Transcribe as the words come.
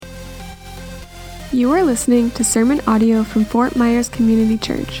You are listening to sermon audio from Fort Myers Community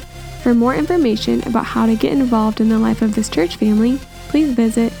Church. For more information about how to get involved in the life of this church family, please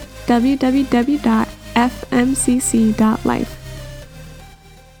visit www.fmcc.life.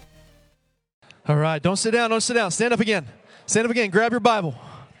 All right, don't sit down, Stand up again. Grab your Bible.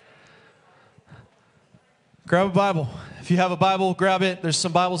 Grab a Bible. If you have a Bible, grab it. There's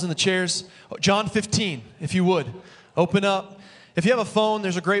some Bibles in the chairs. John 15, if you would. Open up. If you have a phone,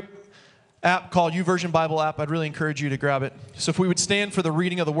 there's a great app called YouVersion Bible app. I'd really encourage you to grab it. So if we would stand for the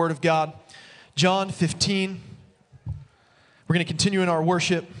reading of the Word of God. John 15. We're going to continue in our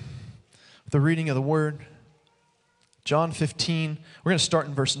worship with the reading of the Word. John 15. We're going to start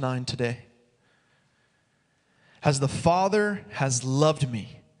in verse 9 today. As the Father has loved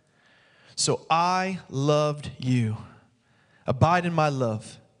me, so I loved you. Abide in my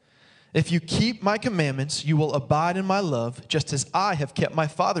love. If you keep my commandments, you will abide in my love, just as I have kept my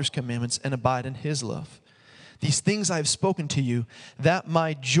Father's commandments and abide in his love. These things I have spoken to you, that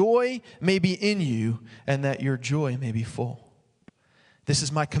my joy may be in you, and that your joy may be full. This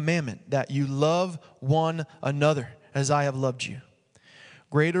is my commandment, that you love one another as I have loved you.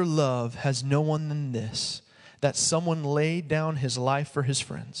 Greater love has no one than this, that someone laid down his life for his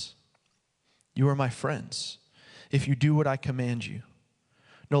friends. You are my friends, if you do what I command you.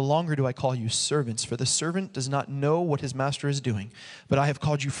 No longer do I call you servants, for the servant does not know what his master is doing. But I have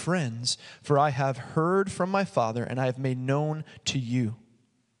called you friends, for I have heard from my Father, and I have made known to you.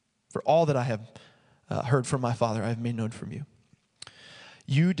 For all that I have heard from my Father, I have made known from you.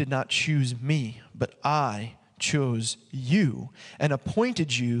 You did not choose me, but I chose you, and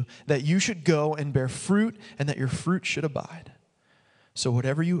appointed you that you should go and bear fruit, and that your fruit should abide. So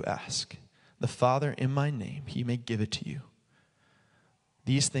whatever you ask the Father in my name, he may give it to you.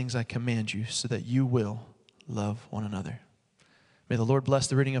 These things I command you, so that you will love one another. May the Lord bless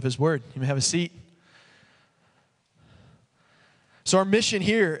the reading of his word. You may have a seat. So our mission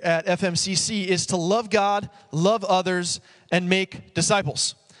here at FMCC is to love God, love others, and make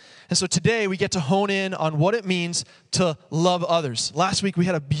disciples. And so today we get to hone in on what it means to love others. Last week we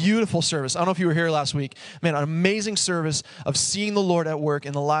had a beautiful service. I don't know if you were here last week. Man, an amazing service of seeing the Lord at work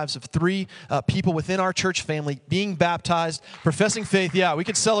in the lives of three people within our church family, being baptized, professing faith. Yeah, we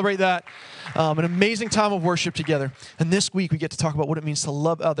could celebrate that. An amazing time of worship together. And this week we get to talk about what it means to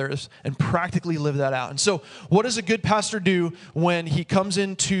love others and practically live that out. And so what does a good pastor do when he comes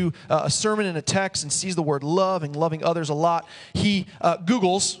into a sermon and a text and sees the word love and loving others a lot? He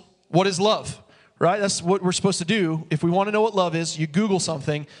Googles, what is love, right? That's what we're supposed to do. If we want to know what love is, you Google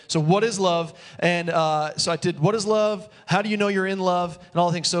something. So what is love? And so I did, what is love? How do you know you're in love? And all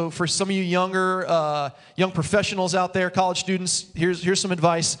the things. So for some of you younger, young professionals out there, college students, here's some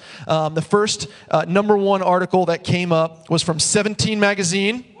advice. The first number one article that came up was from 17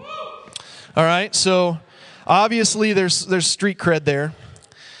 magazine. All right, so obviously there's street cred there.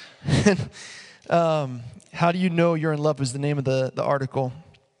 How do you know you're in love is the name of the article.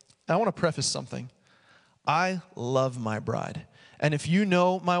 I want to preface something. I love my bride. And if you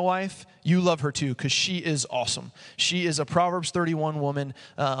know my wife, you love her too, because she is awesome. She is a Proverbs 31 woman,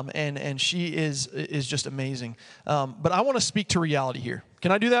 and she is just amazing. But I want to speak to reality here.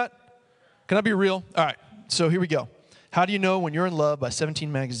 Can I do that? Can I be real? All right, so here we go. How do you know when you're in love by 17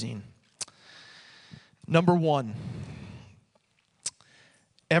 magazine? Number one,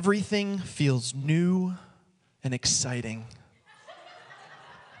 everything feels new and exciting.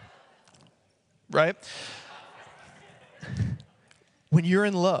 Right? When you're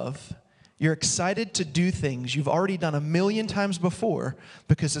in love, you're excited to do things you've already done a million times before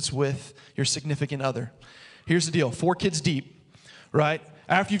because it's with your significant other. Here's the deal, 4 kids deep, right?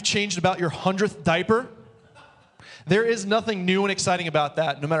 After you've changed about your 100th diaper, there is nothing new and exciting about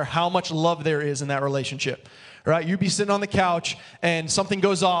that, no matter how much love there is in that relationship. Right? You'd be sitting on the couch and something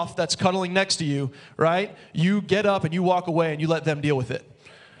goes off that's cuddling next to you, right? You get up and you walk away and you let them deal with it.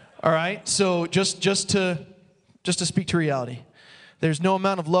 All right, so just to speak to reality, there's no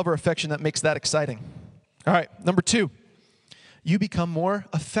amount of love or affection that makes that exciting. All right, number 2, you become more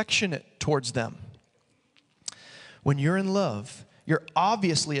affectionate towards them. When you're in love, you're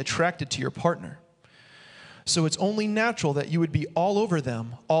obviously attracted to your partner. So it's only natural that you would be all over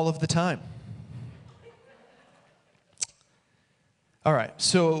them all of the time. All right,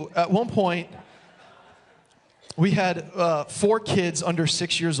 so at one point, we had 4 kids under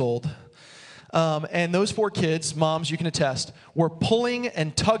 6 years old, and those 4 kids, moms, you can attest, were pulling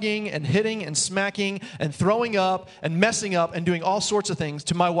and tugging and hitting and smacking and throwing up and messing up and doing all sorts of things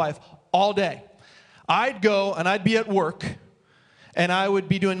to my wife all day. I'd go and I'd be at work, and I would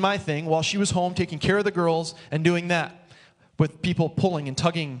be doing my thing while she was home taking care of the girls and doing that. with people pulling and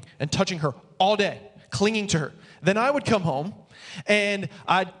tugging and touching her all day, clinging to her. Then I would come home, and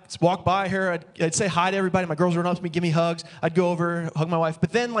I'd walk by her. I'd say hi to everybody. My girls would run up to me, give me hugs. I'd go over, hug my wife.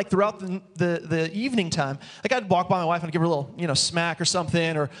 But then, like, throughout the evening time, like, I'd walk by my wife and I'd give her a little, smack or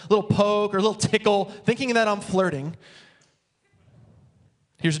something, or a little poke or a little tickle, thinking that I'm flirting.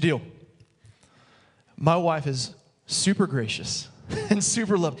 Here's the deal. My wife is super gracious and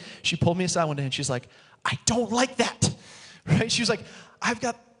super loving. She pulled me aside one day and she's like, I don't like that. Right? She was like, I've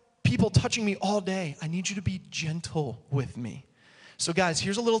got people touching me all day. I need you to be gentle with me. So guys,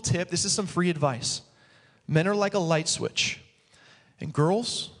 here's a little tip. This is some free advice. Men are like a light switch. And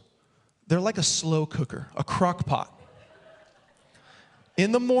girls, they're like a slow cooker, a crock pot.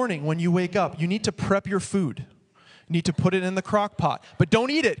 In the morning when you wake up, you need to prep your food. You need to put it in the crock pot. But don't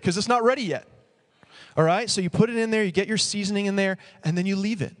eat it because it's not ready yet. All right? So you put it in there, you get your seasoning in there, and then you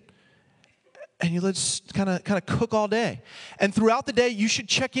leave it. And you let it kind of cook all day. And throughout the day, you should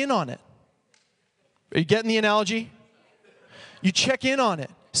check in on it. Are you getting the analogy? You check in on it.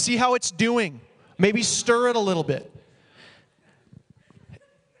 See how it's doing. Maybe stir it a little bit.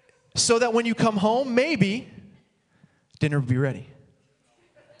 So that when you come home, maybe dinner will be ready.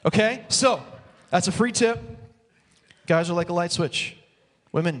 Okay? So, that's a free tip. Guys are like a light switch.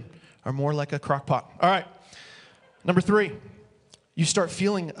 Women are more like a crock pot. All right. Number 3. You start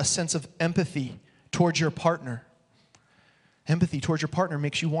feeling a sense of empathy towards your partner. Empathy towards your partner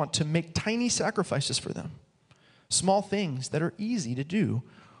makes you want to make tiny sacrifices for them. Small things that are easy to do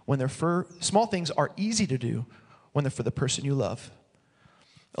when they're for the person you love.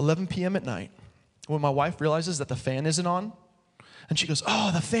 11 p.m. at night, when my wife realizes that the fan isn't on, and she goes,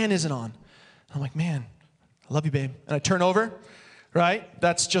 oh, the fan isn't on. I'm like, man, I love you, babe. And I turn over. Right?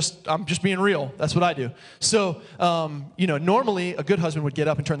 I'm just being real. That's what I do. So, normally a good husband would get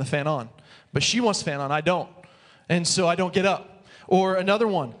up and turn the fan on. But she wants the fan on. I don't. And so I don't get up. Or another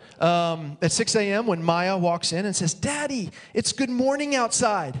one, at 6 a.m. when Maya walks in and says, Daddy, it's good morning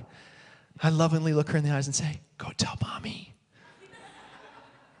outside. I lovingly look her in the eyes and say, go tell mommy.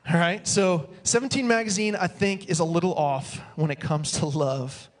 All right? So 17 Magazine, I think, is a little off when it comes to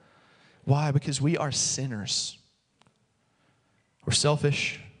love. Why? Because we are sinners. We're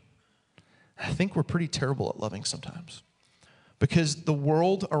selfish. I think we're pretty terrible at loving sometimes. Because the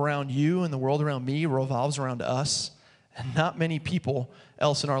world around you and the world around me revolves around us, and not many people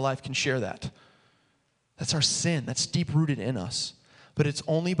else in our life can share that. That's our sin. That's deep-rooted in us. But it's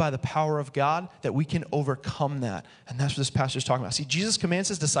only by the power of God that we can overcome that. And that's what this passage is talking about. See, Jesus commands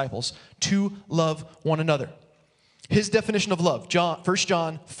his disciples to love one another. His definition of love, 1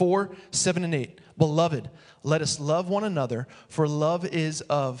 John 4, 7, and 8. Beloved, let us love one another, for love is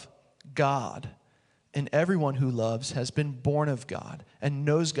of God. And everyone who loves has been born of God and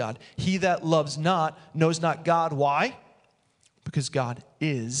knows God. He that loves not knows not God. Why? Because God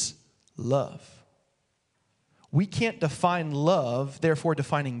is love. We can't define love, therefore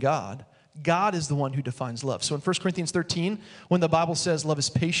defining God. God is the one who defines love. So in 1 Corinthians 13, when the Bible says love is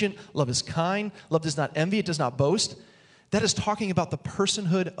patient, love is kind, love does not envy, it does not boast, that is talking about the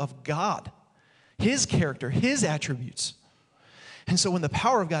personhood of God, his character, his attributes. And so when the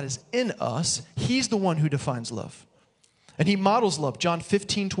power of God is in us, he's the one who defines love. And he models love. John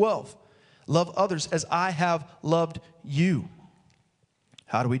 15:12. Love others as I have loved you.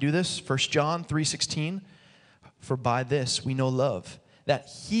 How do we do this? 1 John 3:16. For by this we know love, that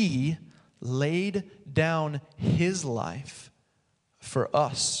he laid down his life for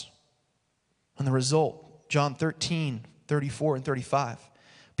us. And the result, John 13:34 and 35.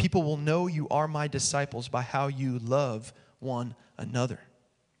 People will know you are my disciples by how you love one another.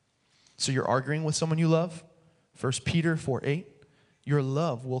 So you're arguing with someone you love? 1 Peter 4:8. Your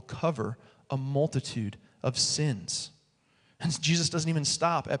love will cover a multitude of sins. And Jesus doesn't even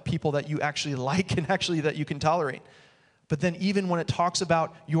stop at people that you actually like and actually that you can tolerate. But then even when it talks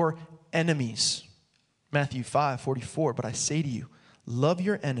about your enemies, Matthew 5:44, but I say to you, love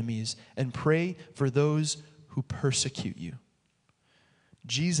your enemies and pray for those who persecute you.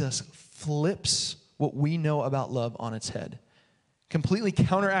 Jesus flips what we know about love on its head, completely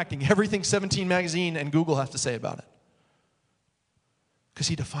counteracting everything 17 Magazine and Google have to say about it. Because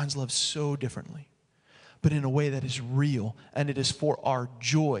he defines love so differently, but in a way that is real, and it is for our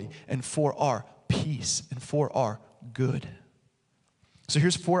joy and for our peace and for our good. So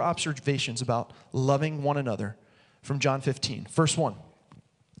here's 4 observations about loving one another from John 15. First one,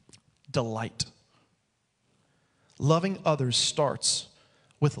 delight. Loving others starts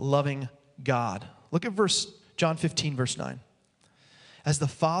with loving God. Look at John 15, verse 9. As the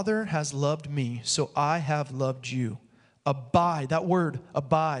Father has loved me, so I have loved you. Abide, that word,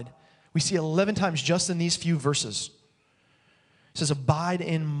 abide, we see 11 times just in these few verses. It says, abide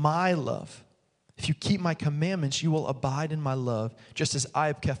in my love. If you keep my commandments, you will abide in my love, just as I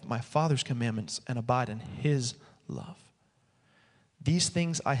have kept my Father's commandments and abide in his love. These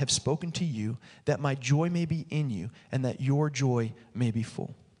things I have spoken to you, that my joy may be in you, and that your joy may be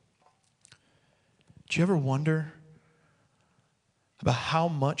full. Do you ever wonder about how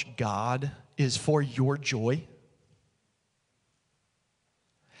much God is for your joy?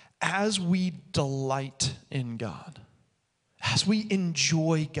 As we delight in God, as we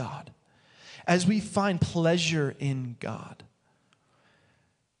enjoy God, as we find pleasure in God,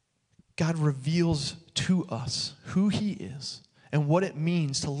 God reveals to us who he is and what it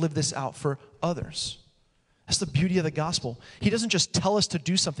means to live this out for others. That's the beauty of the gospel. He doesn't just tell us to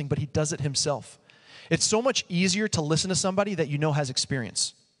do something, but he does it himself. It's so much easier to listen to somebody that you know has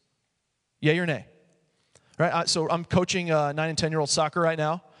experience. Yay or nay? Right? So I'm coaching 9 and 10-year-old soccer right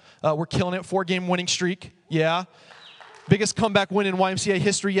now. We're killing it. 4-game winning streak. Yeah. Biggest comeback win in YMCA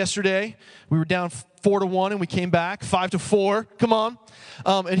history yesterday. We were down 4-1 and we came back 5-4. Come on.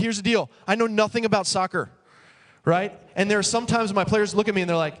 And here's the deal. I know nothing about soccer, right? And there are sometimes my players look at me and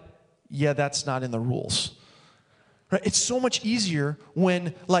they're like, yeah, that's not in the rules. Right? It's so much easier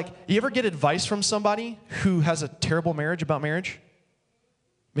when, you ever get advice from somebody who has a terrible marriage about marriage?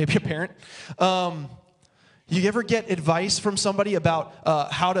 Maybe a parent. You ever get advice from somebody about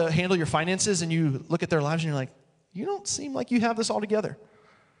how to handle your finances, and you look at their lives and you're like, you don't seem like you have this all together.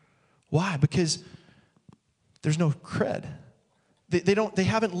 Why? Because there's no cred. They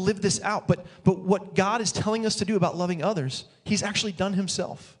haven't lived this out. But what God is telling us to do about loving others, he's actually done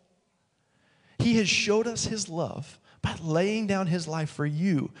himself. He has showed us his love by laying down his life for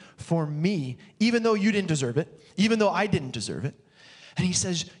you, for me, even though you didn't deserve it, even though I didn't deserve it. And he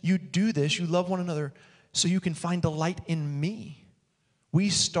says, you do this, you love one another, so you can find delight in me. We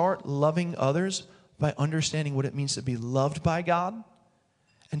start loving others by understanding what it means to be loved by God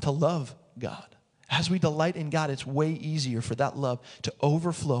and to love God. As we delight in God, it's way easier for that love to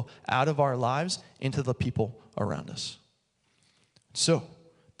overflow out of our lives into the people around us. So,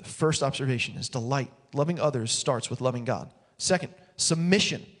 the first observation is delight. Loving others starts with loving God. Second,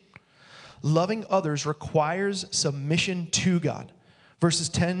 submission. Loving others requires submission to God. Verses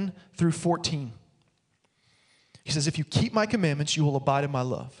 10 through 14. He says, if you keep my commandments, you will abide in my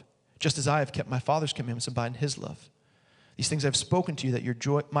love, just as I have kept my Father's commandments and abide in his love. These things I have spoken to you,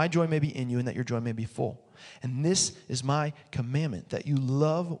 that my joy may be in you and that your joy may be full. And this is my commandment, that you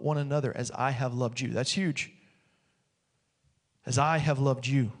love one another as I have loved you. That's huge. As I have loved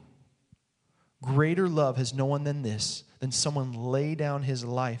you. Greater love has no one than this, than someone lay down his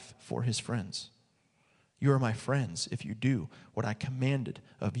life for his friends. You are my friends if you do what I commanded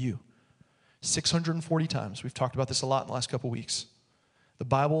of you. 640 times. We've talked about this a lot in the last couple weeks. The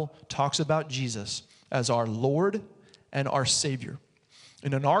Bible talks about Jesus as our Lord and our Savior.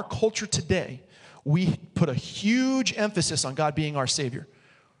 And in our culture today, we put a huge emphasis on God being our Savior.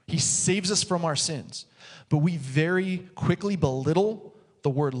 He saves us from our sins. But we very quickly belittle the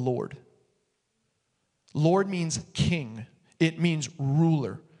word Lord. Lord means king. It means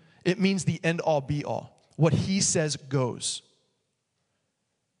ruler. It means the end-all, be-all. What he says goes.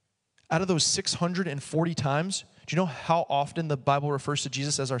 Out of those 640 times, do you know how often the Bible refers to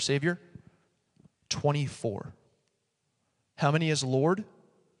Jesus as our Savior? 24. How many as Lord?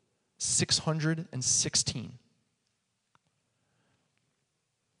 616.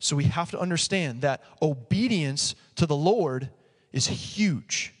 So we have to understand that obedience to the Lord is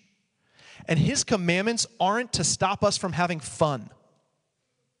huge. And his commandments aren't to stop us from having fun.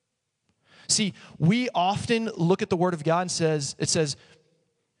 See, we often look at the Word of God and it says,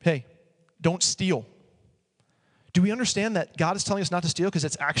 hey, don't steal. Do we understand that God is telling us not to steal because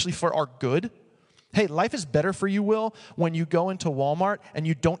it's actually for our good? Hey, life is better for you, Will, when you go into Walmart and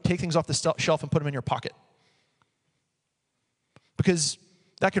you don't take things off the shelf and put them in your pocket. Because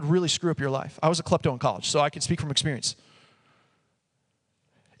that could really screw up your life. I was a klepto in college, so I can speak from experience.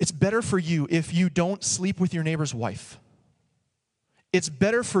 It's better for you if you don't sleep with your neighbor's wife. It's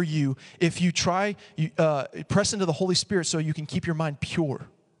better for you if you press into the Holy Spirit so you can keep your mind pure.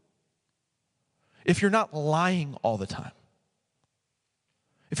 If you're not lying all the time.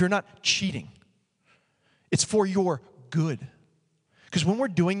 If you're not cheating. It's for your good. Because when we're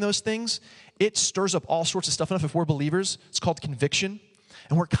doing those things, it stirs up all sorts of stuff. Enough if we're believers, it's called conviction.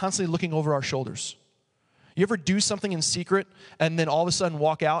 And we're constantly looking over our shoulders. You ever do something in secret and then all of a sudden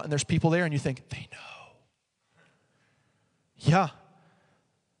walk out and there's people there and you think, they know. Yeah.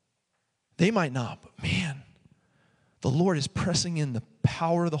 They might not, but man, the Lord is pressing in the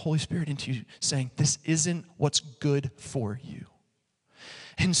power of the Holy Spirit into you, saying, this isn't what's good for you.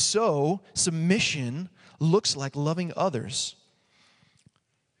 And so, submission looks like loving others.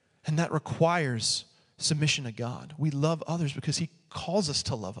 And that requires submission to God. We love others because he calls us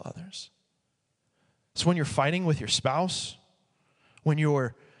to love others. So when you're fighting with your spouse, when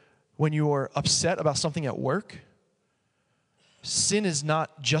you're upset about something at work, sin is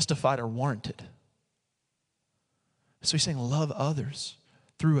not justified or warranted. So he's saying love others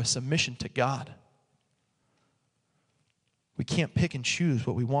through a submission to God. We can't pick and choose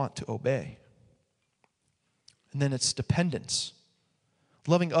what we want to obey. And then it's dependence.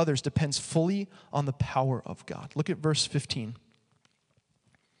 Loving others depends fully on the power of God. Look at verse 15.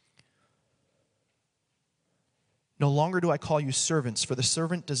 No longer do I call you servants, for the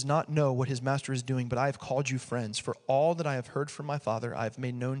servant does not know what his master is doing, but I have called you friends. For all that I have heard from my Father, I have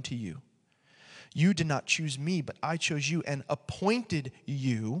made known to you. You did not choose me, but I chose you and appointed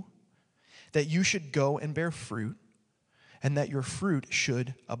you that you should go and bear fruit, and that your fruit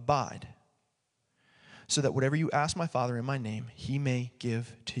should abide, so that whatever you ask my Father in my name, he may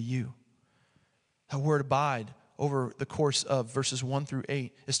give to you. That word abide over the course of verses 1 through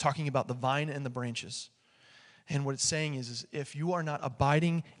 8 is talking about the vine and the branches. And what it's saying is if you are not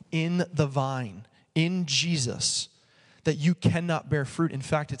abiding in the vine, in Jesus, that you cannot bear fruit. In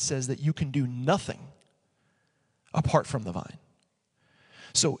fact, it says that you can do nothing apart from the vine.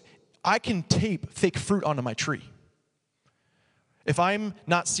 So I can tape fake fruit onto my tree. If I'm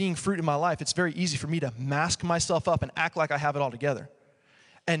not seeing fruit in my life, it's very easy for me to mask myself up and act like I have it all together.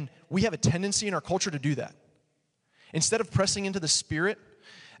 And we have a tendency in our culture to do that. Instead of pressing into the Spirit,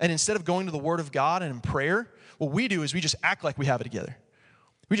 and instead of going to the Word of God and in prayer, what we do is we just act like we have it together.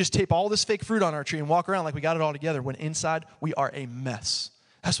 We just tape all this fake fruit on our tree and walk around like we got it all together, when inside we are a mess.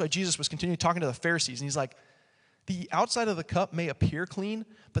 That's why Jesus was continuing talking to the Pharisees, and he's like, the outside of the cup may appear clean,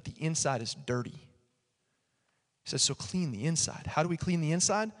 but the inside is dirty. He says, so clean the inside. How do we clean the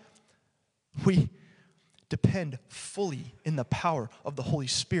inside? We depend fully in the power of the Holy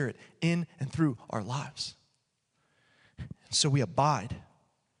Spirit in and through our lives. So we abide,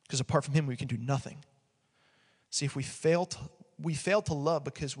 because apart from him we can do nothing. See, if we fail to love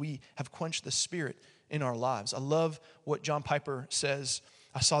because we have quenched the Spirit in our lives. I love what John Piper says.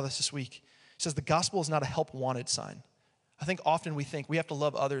 I saw this week. He says the gospel is not a help wanted sign. I think often we think we have to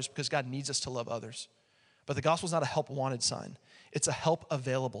love others because God needs us to love others. But the gospel is not a help wanted sign. It's a help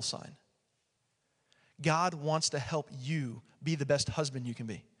available sign. God wants to help you be the best husband you can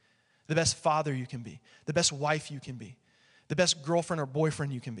be, the best father you can be, the best wife you can be, the best girlfriend or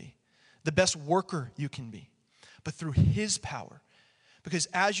boyfriend you can be, the best worker you can be. But through his power. Because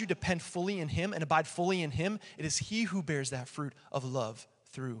as you depend fully in him and abide fully in him, it is he who bears that fruit of love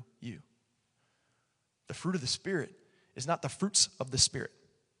through you. The fruit of the Spirit is not the fruits of the Spirit.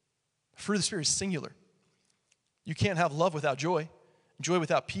 The fruit of the Spirit is singular. You can't have love without joy, joy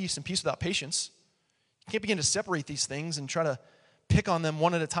without peace, and peace without patience. You can't begin to separate these things and try to pick on them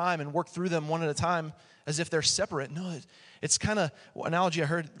one at a time and work through them one at a time as if they're separate. No, it's kind of, analogy I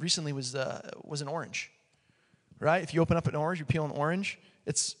heard recently was an orange. Right? If you open up an orange, you peel an orange,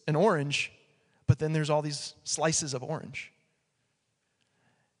 it's an orange, but then there's all these slices of orange.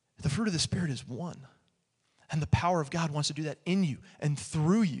 The fruit of the Spirit is one. And the power of God wants to do that in you and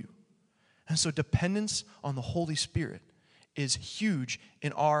through you. And so dependence on the Holy Spirit is huge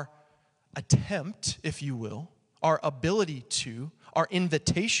in our attempt, if you will, our ability to, our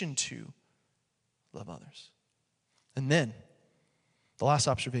invitation to love others. And then, the last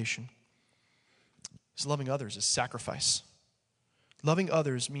observation. Loving others is sacrifice. Loving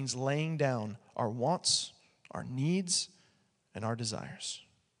others means laying down our wants, our needs, and our desires.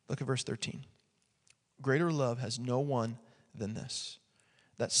 Look at verse 13. Greater love has no one than this,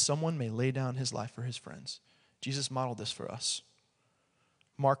 that someone may lay down his life for his friends. Jesus modeled this for us.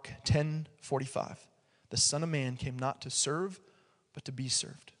 Mark 10:45. The Son of Man came not to serve, but to be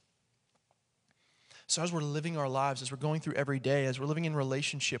served. So as we're living our lives, as we're going through every day, as we're living in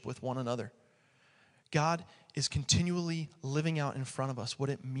relationship with one another, God is continually living out in front of us what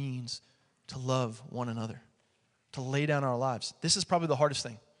it means to love one another, to lay down our lives. This is probably the hardest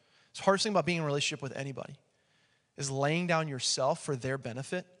thing. The hardest thing about being in a relationship with anybody is laying down yourself for their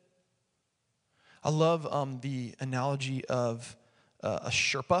benefit. I love the analogy of a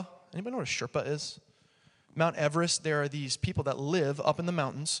Sherpa. Anybody know what a Sherpa is? Mount Everest, there are these people that live up in the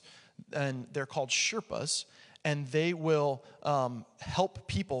mountains, and they're called Sherpas. And they will help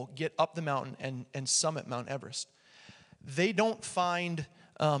people get up the mountain and summit Mount Everest. They don't find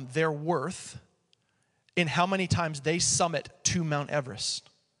their worth in how many times they summit to Mount Everest.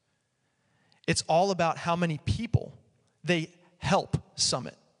 It's all about how many people they help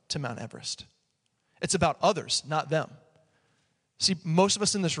summit to Mount Everest. It's about others, not them. See, most of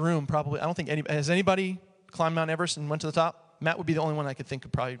us in this room probably, I don't think has anybody climbed Mount Everest and went to the top? Matt would be the only one I could think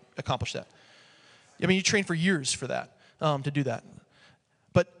could probably accomplish that. I mean, you train for years for that, to do that.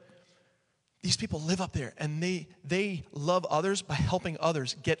 But these people live up there, and they love others by helping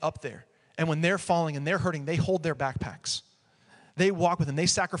others get up there. And when they're falling and they're hurting, they hold their backpacks. They walk with them. They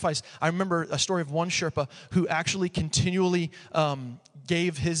sacrifice. I remember a story of one Sherpa who actually continually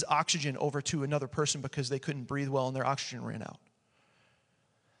gave his oxygen over to another person because they couldn't breathe well and their oxygen ran out.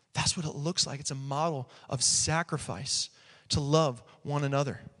 That's what it looks like. It's a model of sacrifice to love one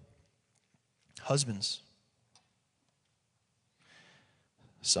another. Husbands.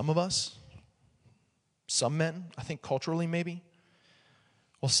 Some of us, some men, I think culturally maybe,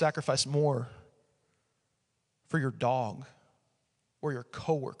 will sacrifice more for your dog or your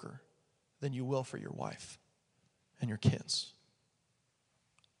coworker than you will for your wife and your kids.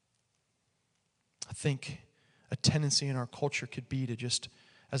 I think a tendency in our culture could be to just,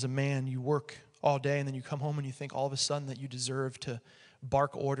 as a man, you work all day and then you come home and you think all of a sudden that you deserve to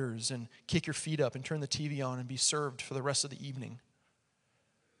bark orders and kick your feet up and turn the TV on and be served for the rest of the evening.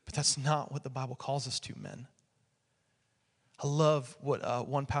 But that's not what the Bible calls us to, men. I love what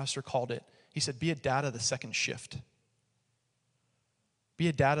one pastor called it. He said, be a dad of the second shift. Be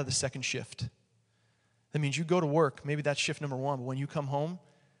a dad of the second shift. That means you go to work, maybe that's shift number 1, but when you come home,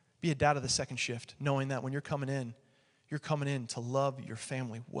 be a dad of the second shift, knowing that when you're coming in to love your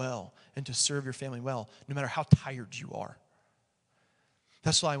family well and to serve your family well, no matter how tired you are.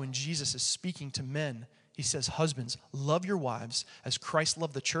 That's why when Jesus is speaking to men, he says, husbands, love your wives as Christ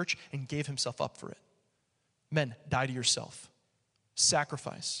loved the church and gave himself up for it. Men, die to yourself.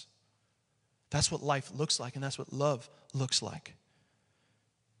 Sacrifice. That's what life looks like, and that's what love looks like.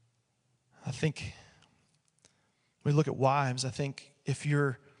 I think when we look at wives, I think if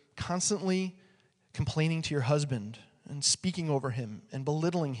you're constantly complaining to your husband and speaking over him and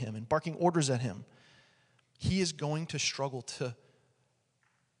belittling him and barking orders at him, he is going to struggle to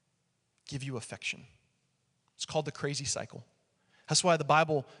give you affection. It's called the crazy cycle. That's why the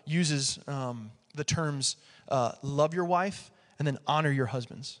Bible uses the terms love your wife and then honor your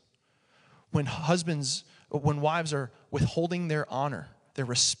husbands. When wives are withholding their honor, their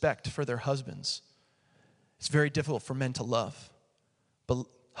respect for their husbands, it's very difficult for men to love. But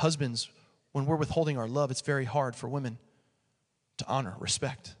husbands, when we're withholding our love, it's very hard for women to honor,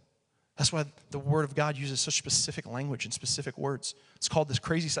 respect. That's why the Word of God uses such specific language and specific words. It's called this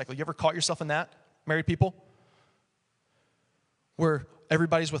crazy cycle. You ever caught yourself in that, married people? Where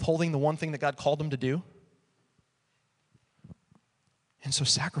everybody's withholding the one thing that God called them to do? And so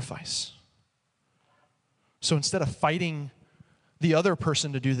sacrifice. So instead of fighting the other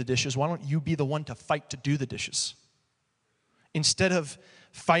person to do the dishes, why don't you be the one to fight to do the dishes? Instead of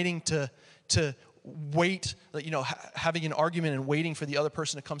fighting to wait, having an argument and waiting for the other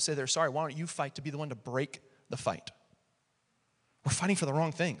person to come say they're sorry, why don't you fight to be the one to break the fight? We're fighting for the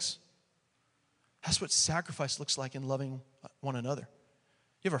wrong things. That's what sacrifice looks like in loving one another.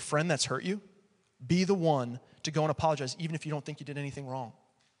 You have a friend that's hurt you? Be the one to go and apologize, even if you don't think you did anything wrong.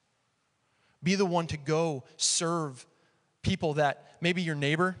 Be the one to go serve people that, maybe your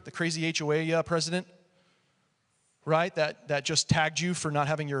neighbor, the crazy HOA president, right, that just tagged you for not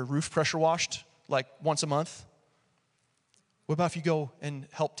having your roof pressure washed like once a month. What about if you go and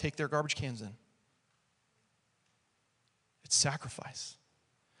help take their garbage cans in? It's sacrifice.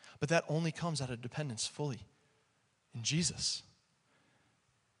 But that only comes out of dependence fully in Jesus.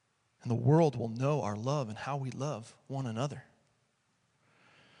 And the world will know our love and how we love one another.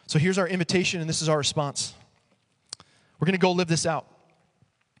 So here's our invitation, and this is our response. We're going to go live this out.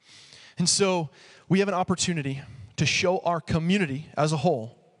 And so we have an opportunity to show our community as a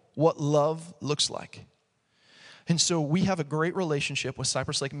whole what love looks like. And so we have a great relationship with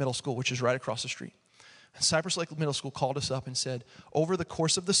Cypress Lake Middle School, which is right across the street. And Cypress Lake Middle School called us up and said, over the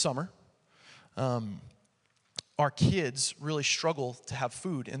course of the summer, our kids really struggle to have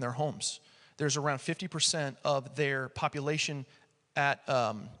food in their homes. There's around 50% of their population at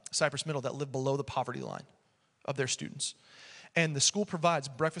Cypress Middle that live below the poverty line of their students. And the school provides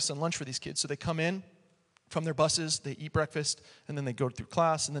breakfast and lunch for these kids. So they come in from their buses, they eat breakfast, and then they go through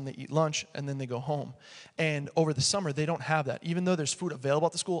class, and then they eat lunch, and then they go home. And over the summer, they don't have that. Even though there's food available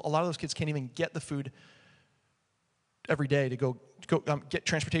at the school, a lot of those kids can't even get the food every day to go get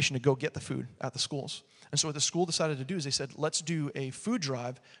transportation to go get the food at the schools. And so what the school decided to do is they said, let's do a food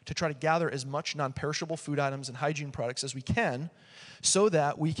drive to try to gather as much non-perishable food items and hygiene products as we can so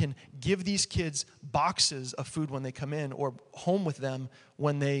that we can give these kids boxes of food when they come in or home with them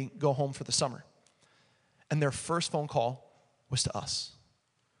when they go home for the summer. And their first phone call was to us.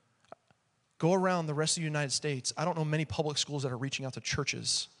 Go around the rest of the United States. I don't know many public schools that are reaching out to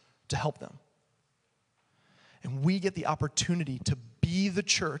churches to help them. And we get the opportunity to be the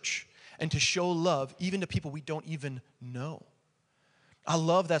church and to show love even to people we don't even know. I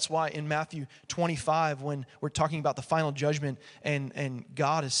love that's why in Matthew 25, when we're talking about the final judgment and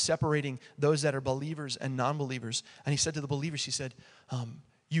God is separating those that are believers and non-believers. And he said to the believers, he said,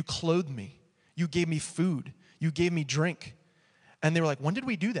 you clothed me. You gave me food. You gave me drink. And they were like, when did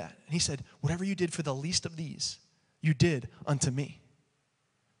we do that? And he said, whatever you did for the least of these, you did unto me.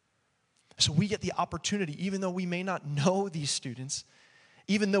 So we get the opportunity, even though we may not know these students,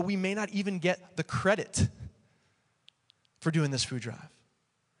 even though we may not even get the credit for doing this food drive,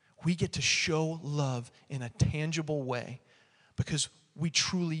 we get to show love in a tangible way because we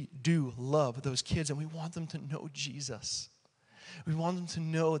truly do love those kids and we want them to know Jesus. We want them to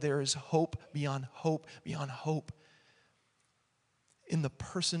know there is hope beyond hope beyond hope in the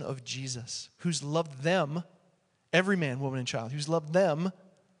person of Jesus, who's loved them, every man, woman, and child, who's loved them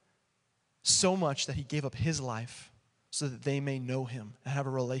so much that he gave up his life so that they may know him and have a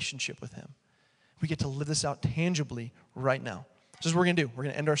relationship with him. We get to live this out tangibly right now. This is what we're going to do. We're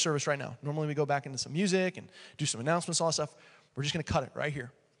going to end our service right now. Normally we go back into some music and do some announcements, all that stuff. We're just going to cut it right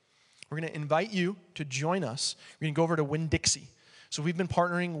here. We're going to invite you to join us. We're going to go over to Winn-Dixie. So we've been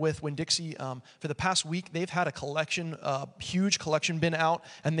partnering with Winn-Dixie for the past week. They've had a collection, huge collection bin out,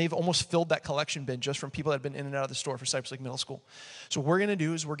 and they've almost filled that collection bin just from people that have been in and out of the store for Cypress Lake Middle School. So what we're going to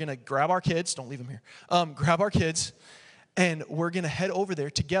do is we're going to grab our kids. Don't leave them here. Grab our kids, and we're going to head over there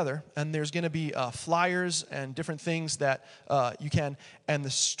together, and there's going to be flyers and different things that you can, and the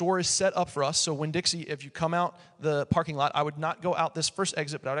store is set up for us. So Winn-Dixie, if you come out the parking lot, I would not go out this first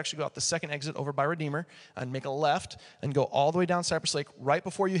exit, but I would actually go out the second exit over by Redeemer and make a left and go all the way down Cypress Lake. Right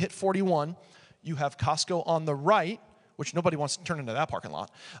before you hit 41, you have Costco on the right, which nobody wants to turn into that parking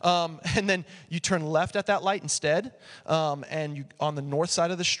lot. And then you turn left at that light instead, and you on the north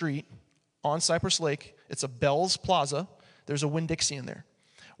side of the street on Cypress Lake, it's a Bell's Plaza. There's a Winn-Dixie in there.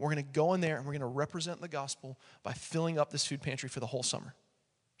 We're going to go in there and we're going to represent the gospel by filling up this food pantry for the whole summer.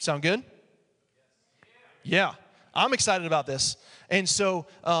 Sound good? Yeah. I'm excited about this. And so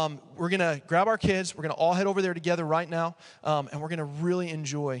we're going to grab our kids. We're going to all head over there together right now. And we're going to really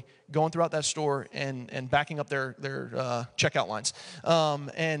enjoy going throughout that store and backing up their checkout lines.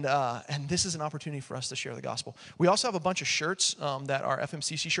 And this is an opportunity for us to share the gospel. We also have a bunch of shirts that are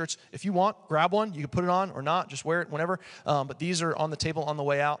FMCC shirts. If you want, grab one. You can put it on or not. Just wear it whenever. But these are on the table on the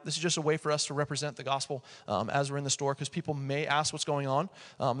way out. This is just a way for us to represent the gospel as we're in the store because people may ask what's going on.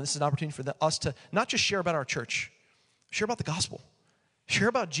 This is an opportunity for us to not just share about our church, share about the gospel. Share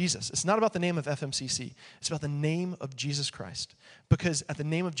about Jesus. It's not about the name of FMCC. It's about the name of Jesus Christ. Because at the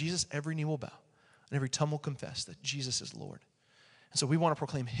name of Jesus, every knee will bow and every tongue will confess that Jesus is Lord. And so we want to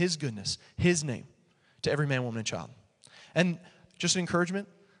proclaim his goodness, his name to every man, woman, and child. And just an encouragement,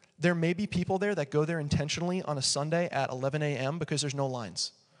 there may be people there that go there intentionally on a Sunday at 11 a.m. because there's no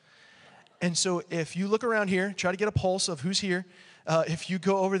lines. And so if you look around here, try to get a pulse of who's here. If you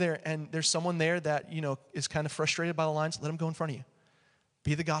go over there and there's someone there that, is kind of frustrated by the lines, let them go in front of you.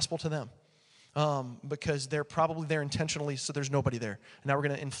 Be the gospel to them because they're probably there intentionally so there's nobody there. And now we're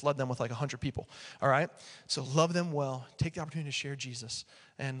going to flood them with like 100 people. All right? So love them well. Take the opportunity to share Jesus.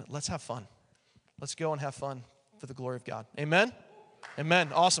 And let's have fun. Let's go and have fun for the glory of God. Amen?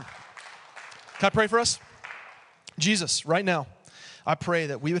 Amen. Awesome. Can I pray for us? Jesus, right now, I pray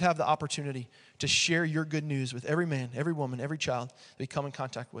that we would have the opportunity to share your good news with every man, every woman, every child that we come in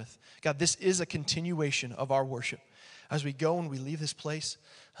contact with. God, this is a continuation of our worship. As we go and we leave this place,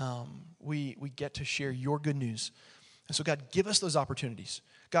 we get to share your good news. And so, God, give us those opportunities.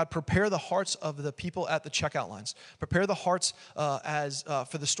 God, prepare the hearts of the people at the checkout lines. Prepare the hearts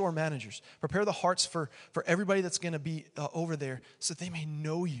for the store managers. Prepare the hearts for everybody that's going to be over there so that they may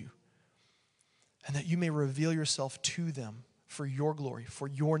know you and that you may reveal yourself to them for your glory, for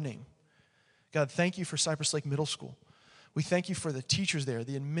your name. God, thank you for Cypress Lake Middle School. We thank you for the teachers there,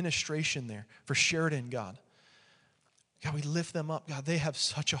 the administration there, for Sheridan, God. God, we lift them up. God, they have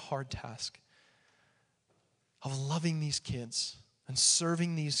such a hard task of loving these kids and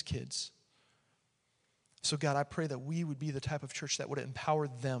serving these kids. So, God, I pray that we would be the type of church that would empower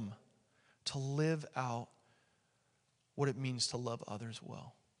them to live out what it means to love others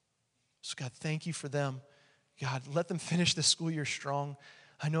well. So, God, thank you for them. God, let them finish the school year strong.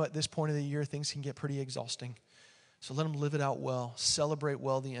 I know at this point of the year, things can get pretty exhausting. So let them live it out well, celebrate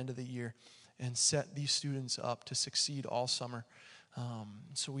well the end of the year, and set these students up to succeed all summer.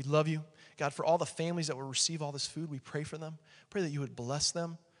 So we love you. God, for all the families that will receive all this food, we pray for them. Pray that you would bless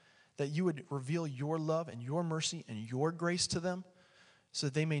them, that you would reveal your love and your mercy and your grace to them so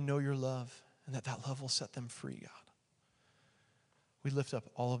that they may know your love and that love will set them free, God. We lift up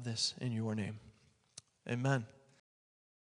all of this in your name. Amen.